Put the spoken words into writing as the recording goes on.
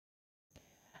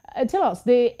Tell us,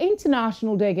 the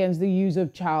International Day Against the Use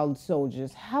of Child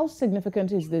Soldiers, how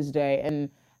significant is this day and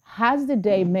has the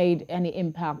day made any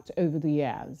impact over the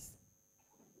years?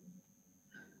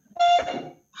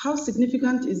 How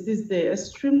significant is this day?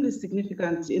 Extremely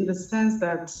significant in the sense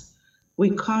that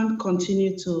we can't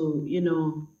continue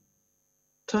to,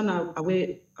 turn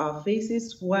away our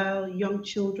faces while young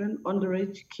children,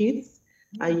 underage kids,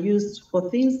 are used for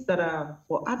things that are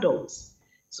for adults.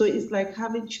 So it's like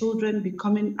having children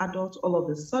becoming adults all of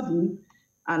a sudden,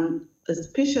 and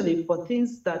especially for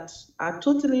things that are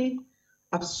totally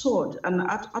absurd and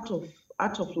out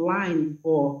of line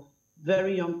for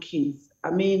very young kids.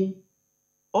 I mean,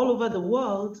 all over the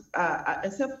world,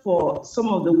 except for some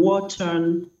of the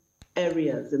war-torn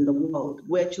areas in the world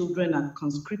where children are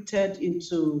conscripted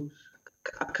into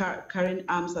carrying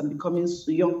arms and becoming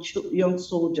young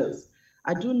soldiers.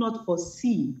 I do not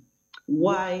foresee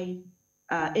why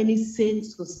any sane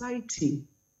society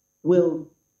will,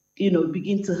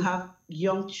 begin to have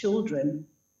young children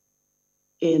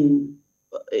in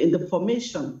the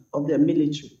formation of their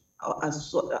military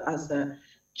as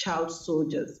child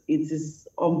soldiers. It is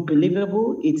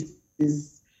unbelievable. It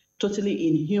is totally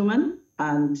inhuman.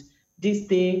 And this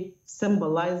day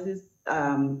symbolizes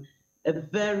a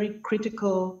very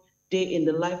critical day in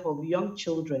the life of young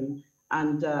children.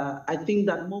 And I think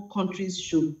that more countries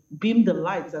should beam the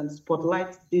lights and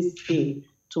spotlight this day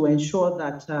to ensure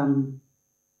that,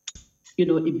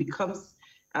 it becomes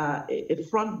a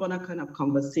front burner kind of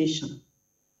conversation.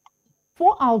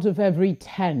 4 out of every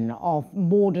 10 of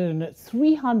more than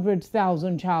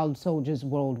 300,000 child soldiers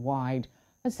worldwide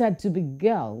are said to be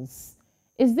girls.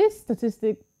 Is this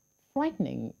statistic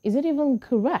frightening? Is it even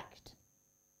correct?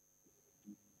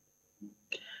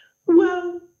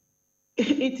 Well,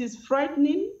 it is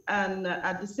frightening, and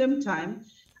at the same time,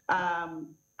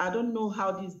 I don't know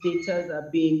how these data are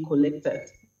being collected,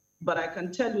 but I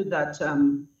can tell you that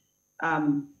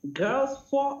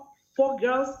four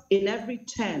girls in every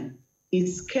 10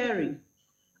 is scary.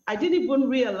 I didn't even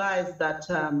realize that.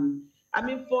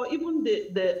 For even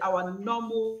our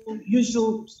normal,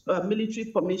 usual military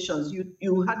formations,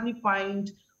 you hardly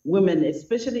find women,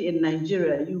 especially in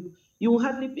Nigeria. You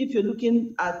hardly, if you're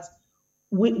looking at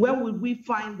when would we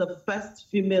find the first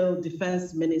female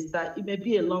defense minister, it may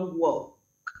be a long walk.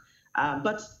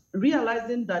 But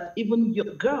realizing that even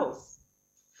your girls,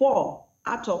 4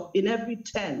 out of every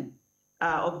 10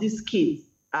 of these kids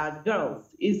are girls,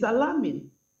 is alarming.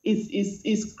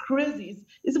 Is crazy.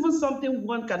 It's even something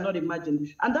one cannot imagine.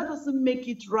 And that doesn't make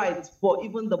it right for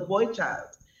even the boy child.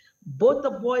 Both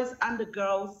the boys and the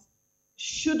girls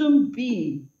shouldn't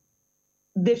be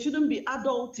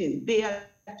adulting. They are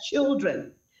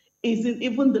children. Isn't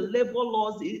even the labor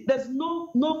laws, there's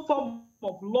no form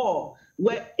of law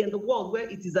where in the world where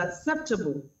it is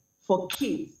acceptable for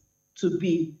kids to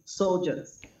be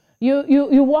soldiers.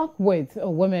 You work with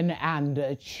women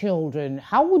and children.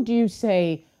 How would you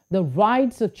say the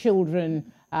rights of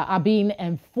children are being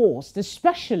enforced,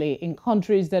 especially in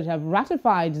countries that have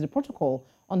ratified the protocol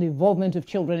on the involvement of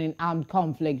children in armed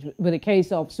conflict, with the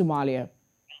case of Somalia?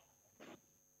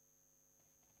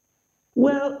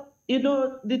 Well,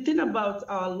 the thing about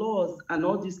our laws and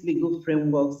all these legal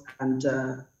frameworks and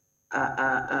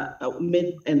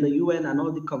made in the UN and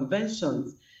all the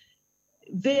conventions,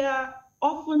 they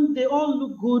all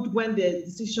look good when the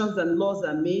decisions and laws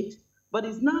are made, but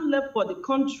it's now left for the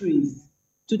countries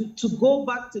to go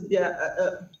back to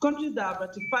their countries that have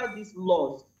ratified these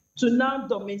laws to now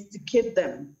domesticate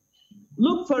them.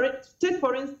 Take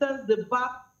for instance the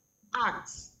BAP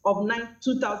Acts of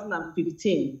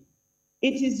 2015.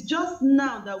 It is just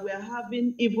now that we are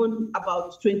having even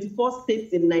about 24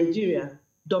 states in Nigeria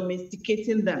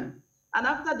domesticating them. And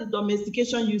after the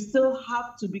domestication, you still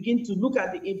have to begin to look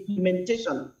at the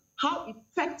implementation, how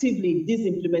effectively these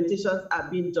implementations are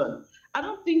being done. I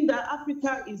don't think that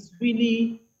Africa is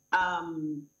really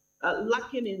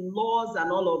lacking in laws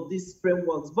and all of these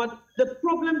frameworks, but the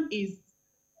problem is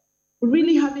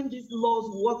really having these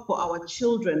laws work for our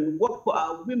children, work for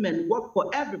our women, work for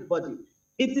everybody.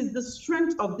 It is the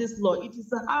strength of this law. It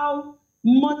is how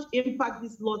much impact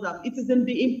these laws have. It is in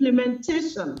the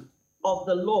implementation of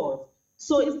the laws.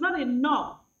 So it's not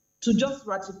enough to just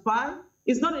ratify.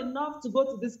 It's not enough to go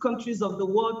to these countries of the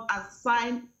world and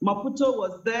sign. Maputo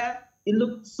was there. It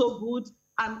looked so good.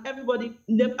 And everybody,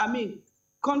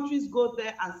 countries go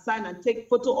there and sign and take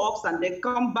photo ops and they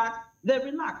come back, they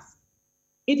relax.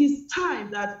 It is time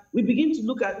that we begin to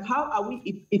look at how are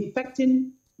we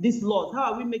effecting these laws?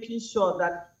 How are we making sure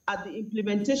that at the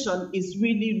implementation is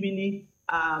really,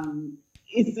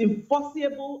 it's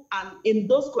enforceable, and in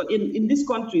these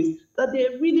countries that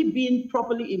they're really being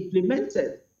properly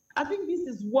implemented. I think this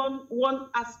is one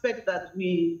aspect that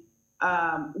we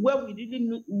where we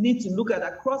really need to look at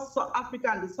across South Africa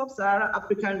and the sub-Saharan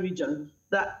African region,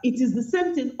 that it is the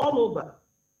same thing all over.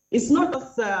 It's not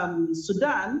just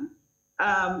Sudan.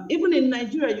 Even in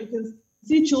Nigeria, you can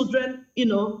see children,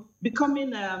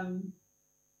 becoming,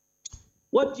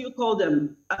 what do you call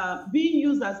them? Being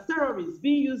used as terrorists,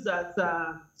 being used as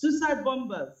suicide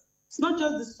bombers. It's not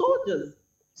just the soldiers.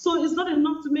 So it's not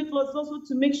enough to make laws, also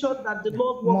to make sure that the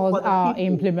laws work for the are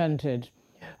people. Implemented.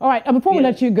 All right, before we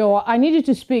let you go, I need you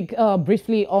to speak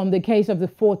briefly on the case of the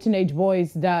 4 teenage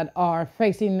boys that are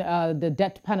facing the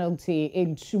death penalty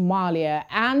in Somalia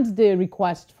and the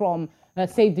request from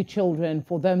Save the Children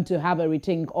for them to have a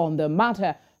rethink on the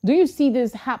matter. Do you see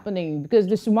this happening? Because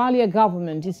the Somalia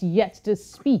government is yet to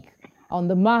speak on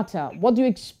the matter. What do you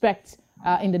expect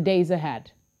in the days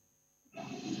ahead?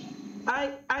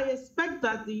 I expect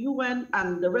that the UN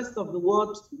and the rest of the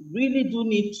world really do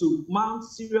need to mount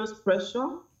serious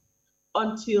pressure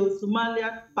until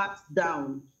Somalia backs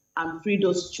down and free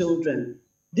those children.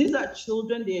 These are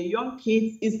children, they are young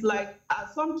kids. It's like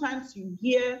sometimes you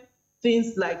hear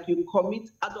things like you commit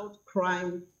adult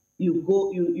crime,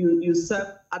 you serve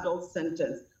adult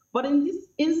sentence. But in this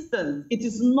instance, it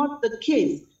is not the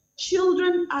case.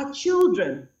 Children are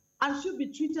children and should be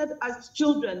treated as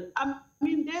children. I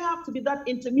mean, they have to be that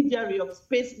intermediary of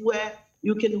space where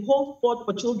you can hold forth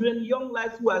for children, young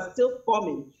lives who are still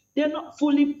forming. They're not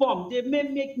fully formed. They may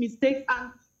make mistakes.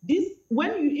 And this,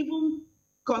 when you even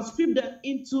conscript them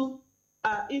into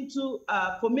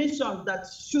formations that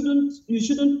you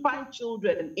shouldn't find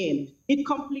children in, it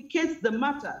complicates the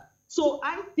matter. So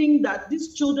I think that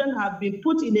these children have been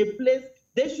put in a place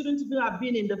they shouldn't even have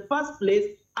been in the first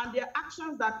place, and their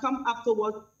actions that come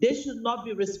afterwards, they should not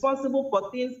be responsible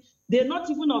for things. They're not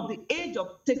even of the age of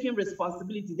taking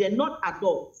responsibility. They're not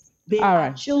adults. They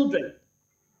are children.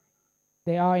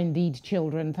 They are indeed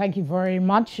children. Thank you very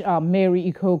much,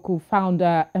 Mary Ikoku,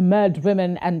 founder, Emerged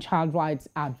Women and Child Rights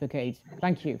Advocate.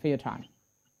 Thank you for your time.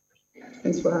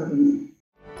 Thanks for having me.